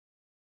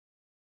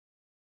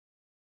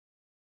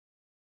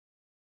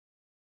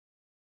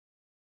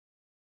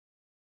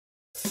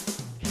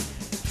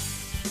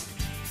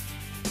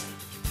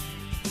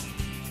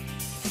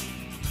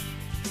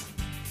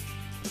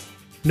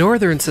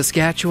Northern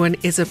Saskatchewan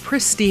is a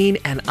pristine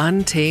and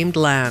untamed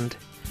land.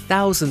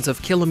 Thousands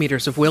of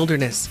kilometers of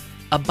wilderness,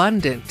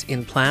 abundant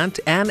in plant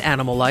and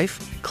animal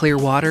life, clear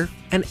water,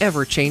 and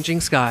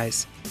ever-changing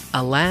skies.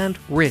 A land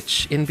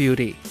rich in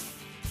beauty.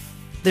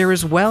 There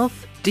is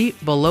wealth deep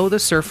below the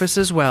surface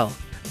as well.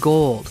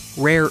 Gold,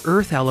 rare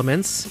earth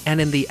elements, and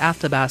in the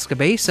Athabasca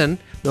Basin,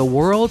 the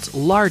world's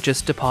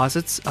largest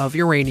deposits of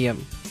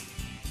uranium.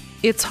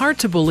 It's hard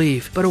to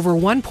believe, but over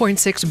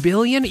 1.6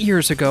 billion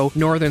years ago,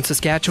 northern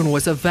Saskatchewan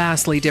was a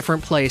vastly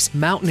different place.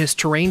 Mountainous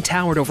terrain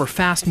towered over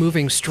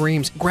fast-moving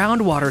streams.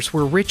 Groundwaters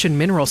were rich in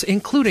minerals,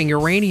 including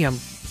uranium.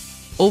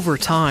 Over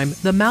time,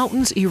 the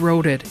mountains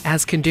eroded.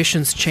 As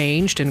conditions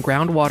changed and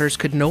groundwaters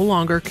could no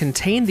longer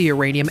contain the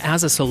uranium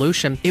as a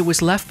solution, it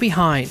was left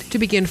behind to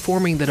begin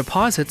forming the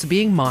deposits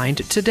being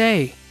mined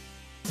today.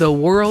 The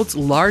world's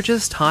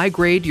largest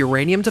high-grade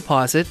uranium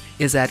deposit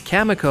is at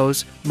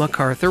Cameco's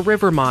McArthur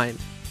River mine.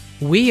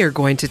 We are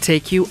going to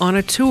take you on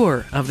a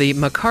tour of the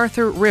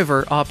McArthur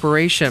River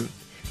operation.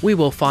 We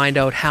will find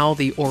out how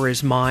the ore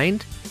is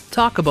mined,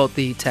 talk about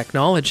the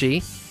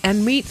technology,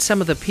 and meet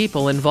some of the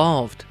people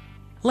involved.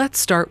 Let's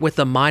start with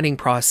the mining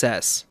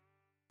process.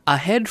 A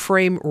head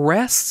frame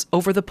rests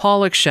over the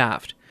pollock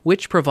shaft,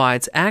 which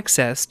provides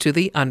access to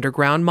the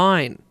underground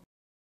mine.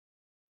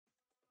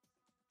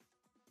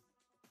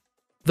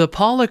 The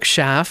pollock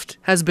shaft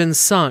has been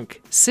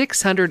sunk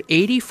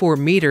 684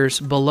 meters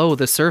below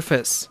the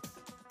surface.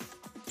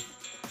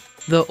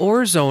 The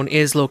ore zone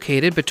is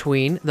located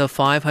between the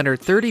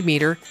 530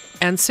 meter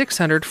and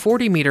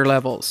 640 meter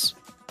levels.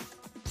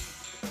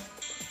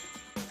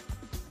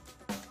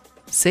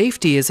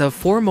 Safety is of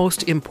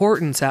foremost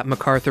importance at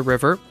McArthur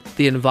River.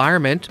 The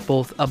environment,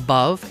 both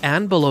above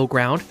and below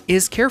ground,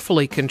 is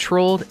carefully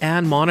controlled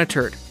and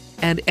monitored,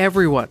 and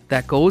everyone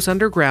that goes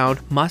underground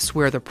must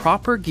wear the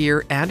proper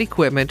gear and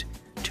equipment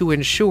to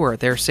ensure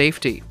their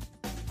safety.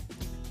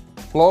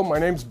 Hello, my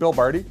name is Bill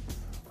Barty.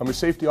 I'm a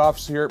safety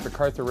officer here at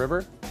McArthur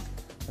River,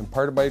 and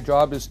part of my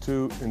job is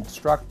to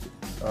instruct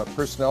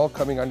personnel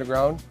coming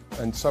underground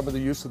and some of the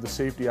use of the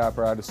safety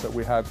apparatus that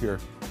we have here.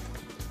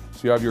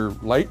 So you have your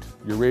light,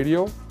 your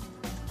radio,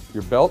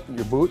 your belt,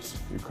 your boots,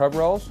 your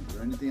coveralls. Is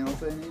there anything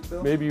else I need,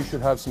 Bill? Maybe you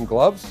should have some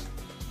gloves.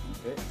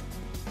 Okay.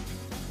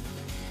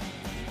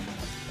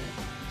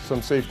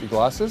 Some safety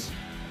glasses.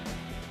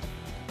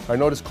 I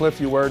notice, Cliff,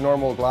 you wear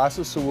normal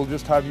glasses, so we'll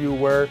just have you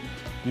wear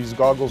these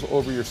goggles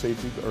over your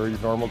safety or your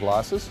normal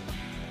glasses,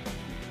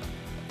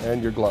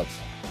 and your gloves.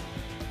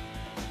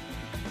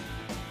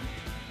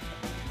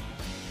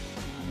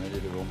 I'm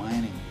ready to go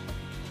mining.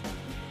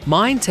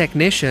 Mine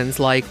technicians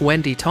like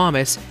Wendy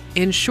Thomas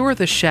ensure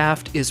the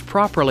shaft is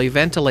properly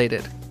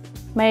ventilated.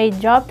 My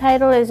job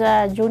title is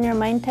a junior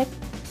mine tech,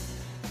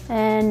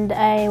 and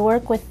I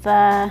work with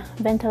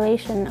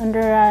ventilation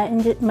under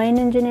mine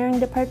engineering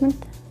department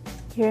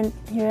here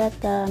at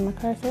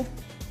McArthur.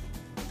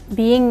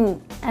 Being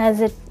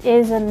as it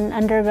is an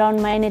underground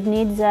mine, it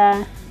needs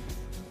a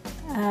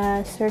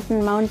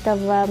certain amount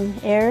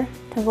of air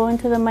to go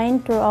into the mine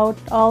throughout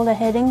all the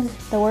headings,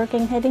 the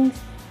working headings.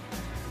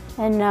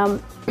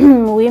 And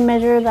we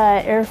measure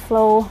the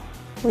airflow.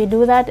 We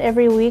do that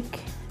every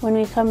week when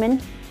we come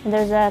in. And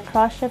there's a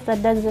cross shift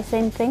that does the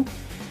same thing.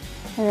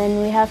 And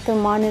then we have to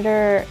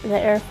monitor the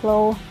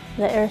airflow,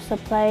 the air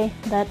supply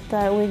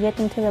that we get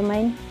into the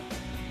mine.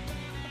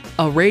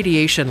 A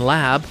radiation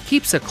lab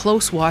keeps a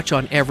close watch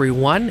on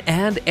everyone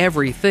and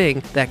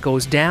everything that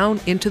goes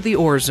down into the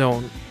ore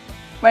zone.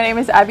 My name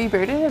is Abby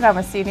Burden, and I'm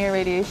a senior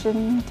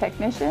radiation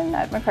technician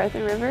at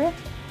McArthur River.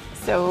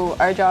 So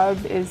our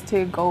job is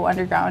to go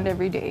underground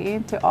every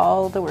day to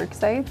all the work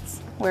sites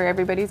where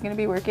everybody's going to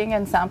be working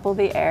and sample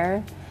the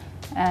air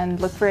and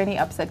look for any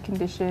upset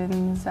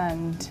conditions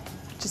and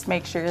just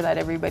make sure that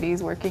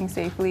everybody's working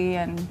safely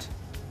and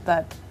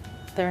that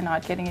they're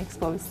not getting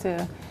exposed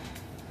to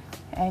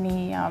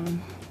any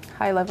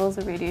high levels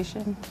of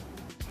radiation.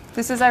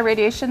 This is our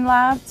radiation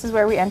lab. This is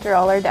where we enter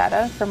all our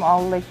data from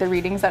all the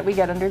readings that we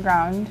get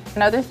underground.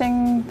 Another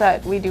thing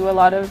that we do a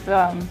lot of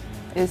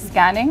is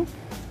scanning.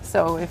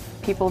 So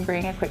if people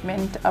bring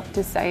equipment up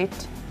to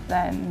site,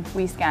 then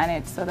we scan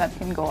it so that it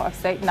can go off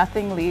site.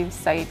 Nothing leaves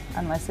site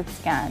unless it's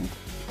scanned.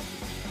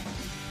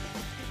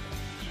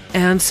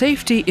 And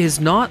safety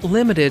is not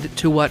limited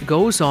to what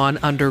goes on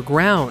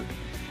underground.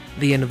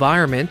 The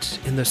environment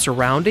in the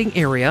surrounding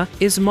area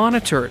is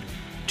monitored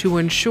to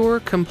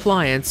ensure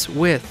compliance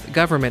with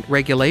government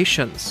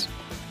regulations.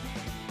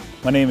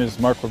 My name is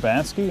Mark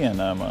Wabanski, and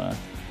I'm an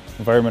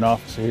environment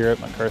officer here at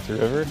McArthur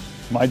River.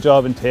 My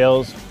job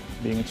entails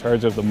being in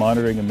charge of the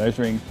monitoring and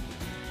measuring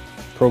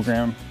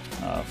program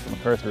for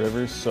McArthur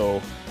River. So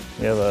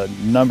we have a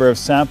number of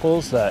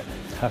samples that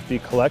have to be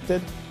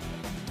collected.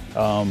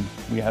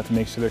 We have to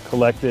make sure they're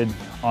collected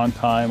on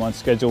time, on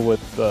schedule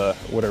with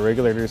what our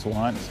regulators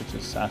want, such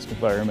as Sask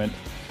Environment,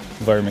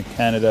 Environment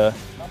Canada.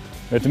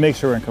 We have to make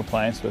sure we're in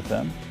compliance with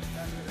them.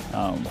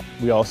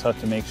 We also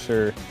have to make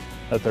sure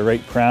that the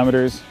right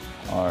parameters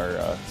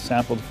are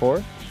sampled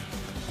for.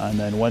 And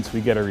then once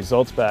we get our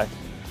results back,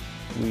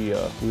 we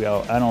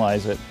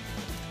analyze it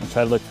and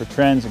try to look for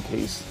trends in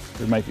case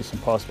there might be some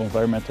possible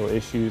environmental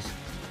issues,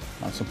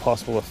 some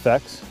possible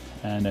effects,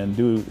 and then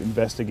do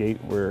investigate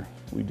where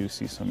we do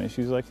see some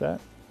issues like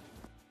that.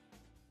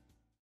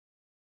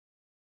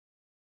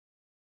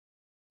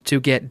 To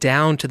get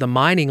down to the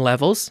mining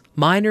levels,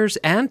 miners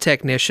and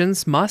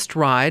technicians must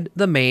ride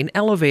the main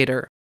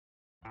elevator.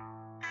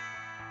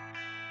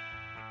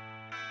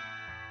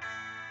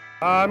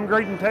 I'm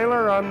Graydon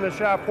Taylor. I'm the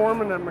shaft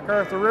foreman at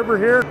McArthur River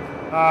here.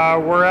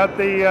 We're at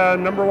the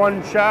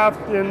 #1 shaft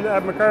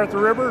at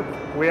McArthur River.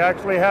 We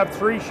actually have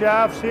 3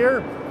 shafts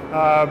here.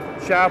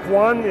 Shaft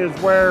 1 is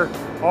where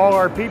all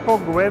our people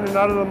go in and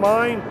out of the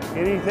mine,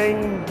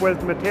 anything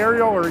with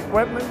material or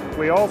equipment.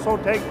 We also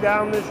take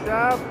down this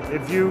shaft.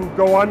 If you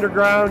go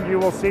underground, you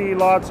will see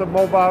lots of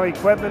mobile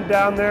equipment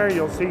down there.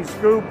 You'll see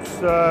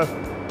scoops,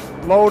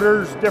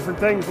 loaders, different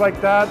things like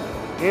that.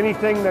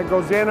 Anything that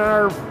goes in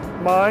our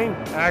mine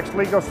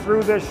actually goes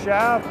through this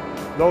shaft.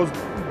 Those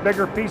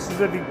bigger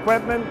pieces of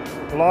equipment,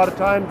 a lot of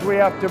times we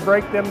have to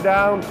break them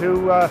down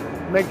to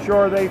make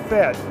sure they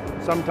fit.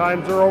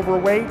 Sometimes they're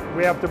overweight.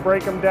 We have to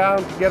break them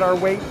down to get our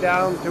weight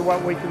down to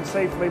what we can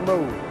safely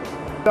move.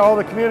 All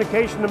the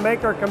communication to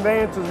make our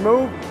conveyances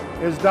move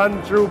is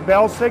done through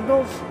bell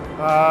signals.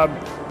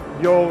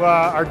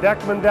 Our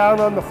deckman down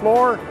on the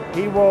floor,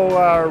 he will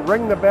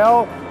ring the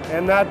bell,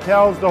 and that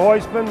tells the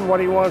hoistman what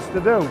he wants to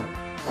do.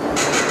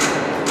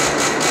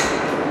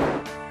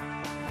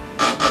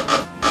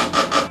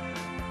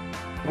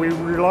 We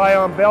rely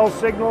on bell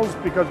signals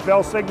because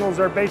bell signals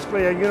are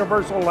basically a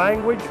universal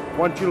language.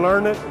 Once you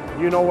learn it,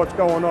 you know what's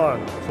going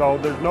on. So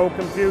there's no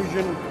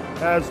confusion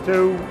as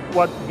to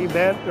what he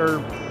meant or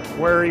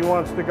where he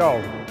wants to go.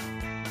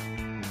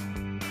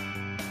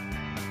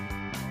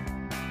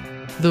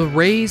 The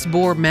raise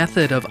bore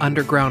method of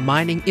underground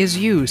mining is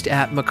used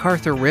at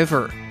McArthur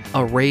River.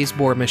 A raise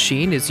bore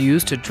machine is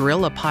used to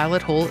drill a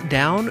pilot hole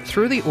down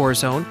through the ore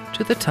zone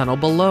to the tunnel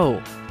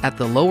below. At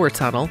the lower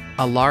tunnel,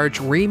 a large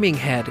reaming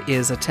head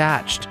is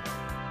attached.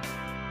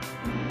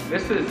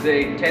 This is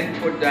a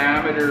 10-foot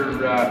diameter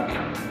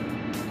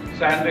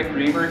Sandvik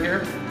reamer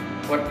here.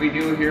 What we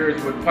do here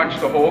is we punch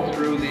the hole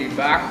through the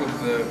back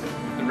with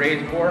the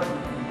raise bore.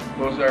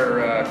 Those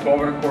are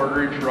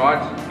 12¼ inch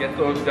rods. Get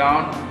those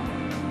down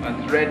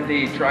and thread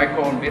the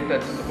tricone bit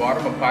that's at the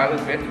bottom, a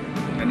pilot bit,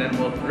 and then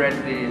we'll thread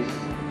this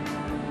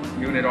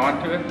unit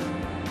onto it,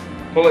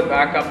 pull it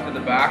back up to the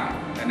back,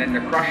 and then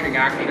the crushing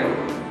action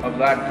of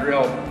that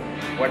drill,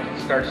 what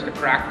starts to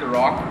crack the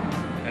rock,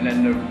 and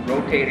then the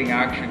rotating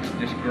action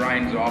just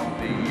grinds off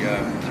the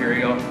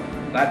material.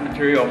 That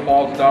material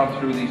falls down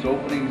through these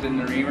openings in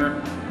the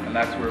reamer, and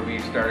that's where we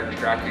start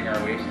extracting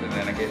our waste, and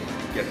then it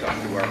gets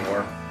onto our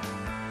ore.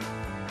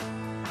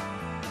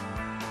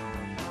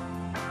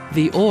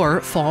 The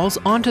ore falls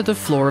onto the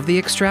floor of the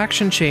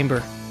extraction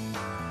chamber.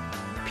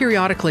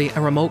 Periodically,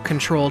 a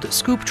remote-controlled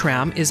scoop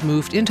tram is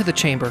moved into the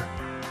chamber.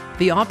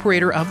 The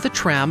operator of the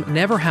tram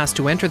never has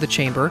to enter the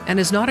chamber and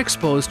is not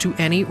exposed to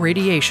any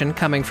radiation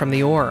coming from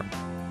the ore.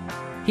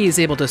 He is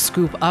able to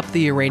scoop up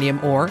the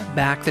uranium ore,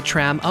 back the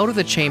tram out of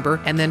the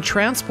chamber, and then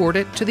transport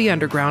it to the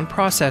underground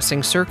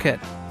processing circuit.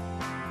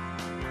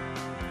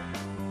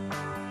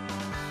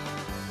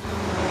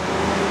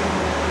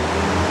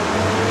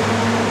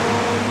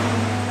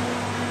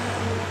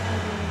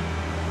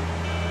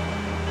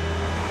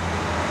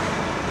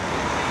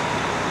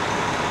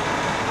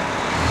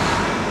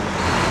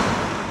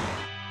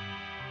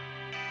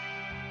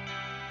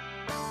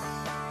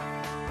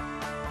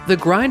 The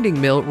grinding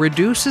mill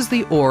reduces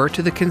the ore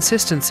to the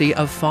consistency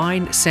of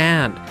fine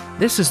sand.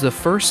 This is the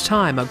first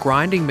time a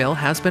grinding mill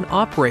has been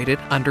operated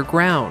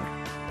underground.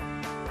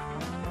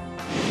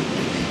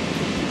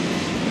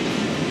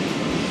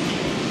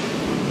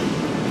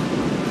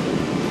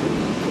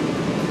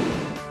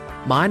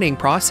 Mining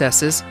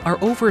processes are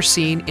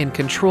overseen in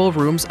control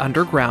rooms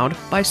underground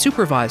by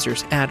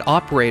supervisors and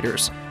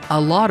operators.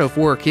 A lot of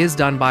work is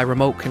done by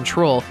remote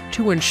control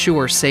to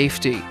ensure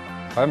safety.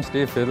 I'm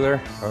Steve Fiddler.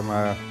 I'm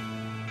a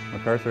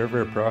McArthur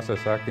River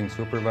Process Acting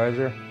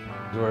Supervisor.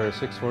 We're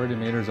 640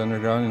 meters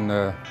underground in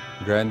the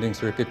grinding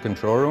circuit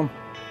control room.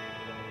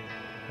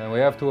 And we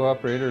have 2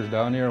 operators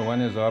down here.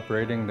 One is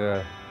operating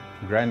the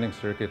grinding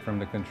circuit from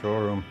the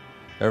control room.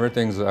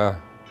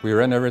 We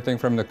run everything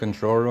from the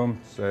control room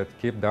to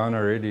keep down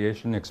our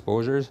radiation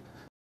exposures.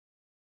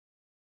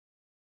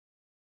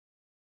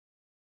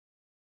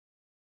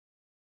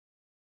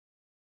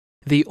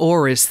 The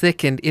ore is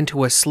thickened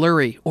into a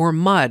slurry or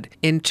mud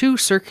in 2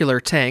 circular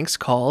tanks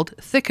called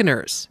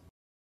thickeners.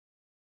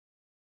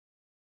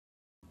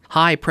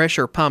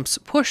 High-pressure pumps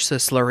push the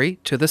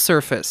slurry to the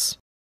surface.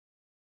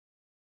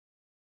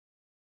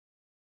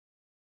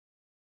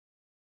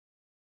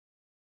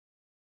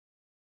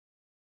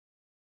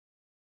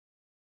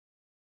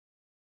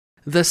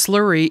 The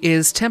slurry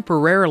is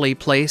temporarily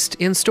placed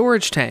in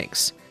storage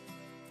tanks.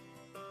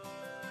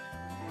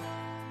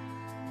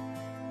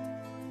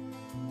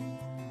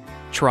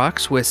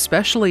 Trucks with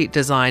specially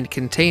designed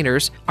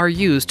containers are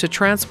used to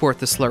transport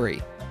the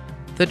slurry.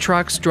 The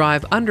trucks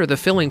drive under the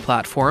filling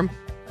platform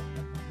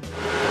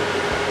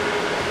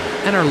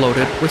and are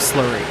loaded with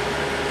slurry.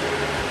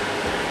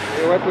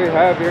 what we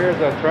have here is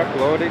a truck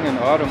loading in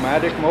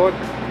automatic mode.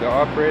 The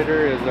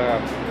operator is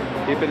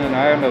keeping an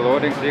eye on the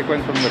loading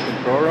sequence from the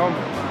control room.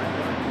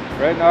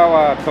 Right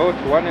now, totes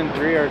 1 and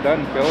 3 are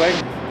done filling.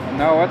 And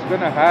now what's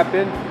going to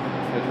happen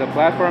is the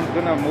platform's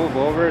going to move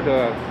over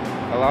to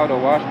allow the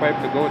wash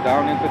pipe to go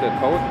down into the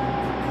tote.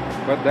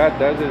 What that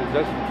does is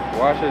just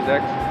washes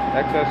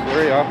excess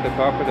slurry off the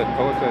top of the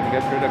totes and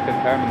gets rid of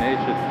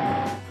contamination.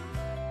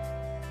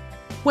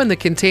 When the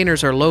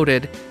containers are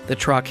loaded, the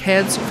truck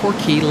heads for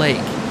Key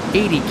Lake,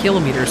 80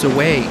 kilometers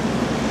away.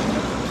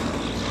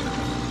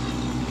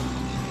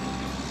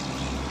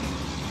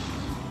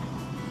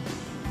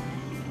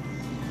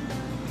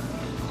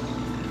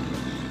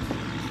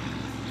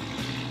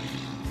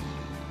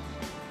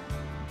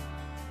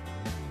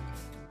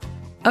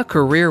 A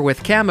career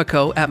with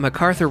Cameco at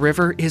McArthur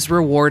River is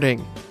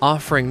rewarding,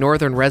 offering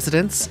northern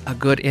residents a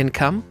good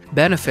income,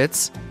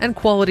 benefits, and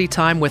quality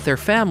time with their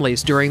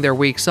families during their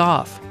weeks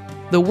off.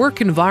 The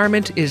work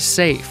environment is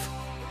safe,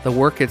 the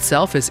work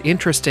itself is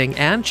interesting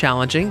and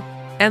challenging,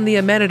 and the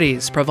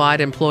amenities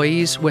provide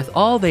employees with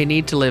all they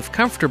need to live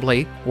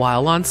comfortably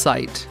while on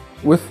site.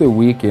 With the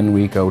week in,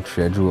 week out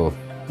schedule,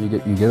 you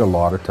get a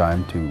lot of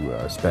time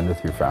to spend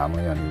with your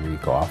family on your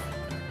week off.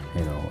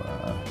 You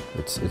know,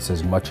 it's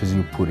as much as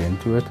you put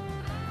into it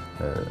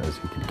as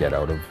you can get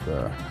out of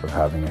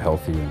having a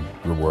healthy and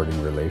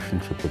rewarding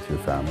relationship with your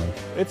family.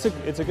 It's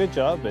a good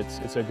job.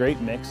 It's a great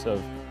mix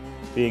of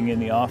being in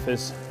the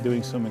office,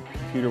 doing some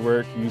computer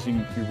work,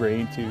 using your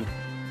brain to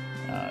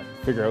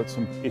figure out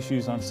some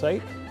issues on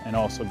site, and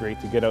also great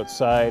to get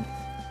outside.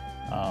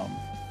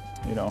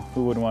 You know,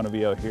 who wouldn't want to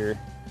be out here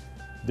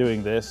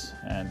doing this?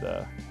 And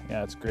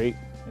yeah, it's great.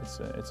 It's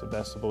the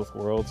best of both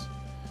worlds.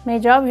 My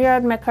job here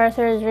at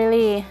McArthur is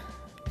really,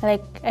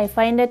 I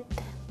find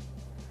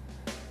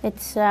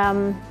it's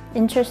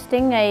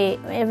interesting.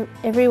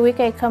 Every week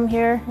I come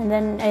here and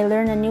then I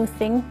learn a new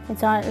thing.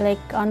 It's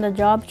on the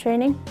job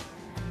training,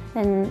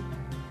 and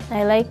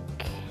I like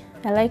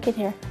it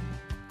here.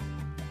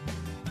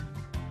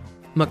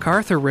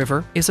 McArthur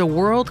River is a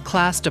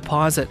world-class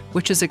deposit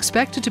which is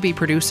expected to be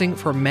producing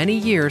for many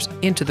years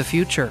into the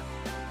future.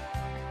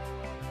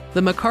 The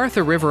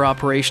McArthur River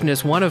operation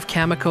is one of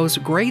Cameco's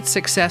great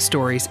success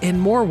stories in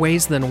more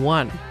ways than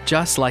one.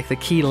 Just like the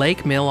Key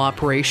Lake mill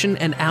operation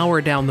an hour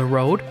down the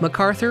road,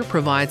 McArthur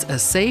provides a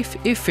safe,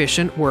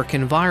 efficient work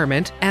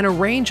environment and a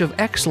range of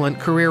excellent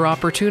career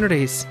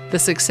opportunities. The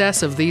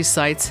success of these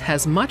sites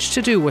has much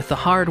to do with the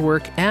hard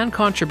work and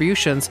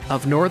contributions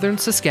of northern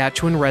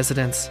Saskatchewan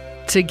residents.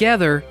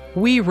 Together,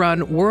 we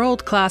run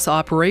world-class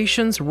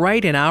operations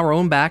right in our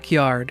own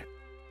backyard.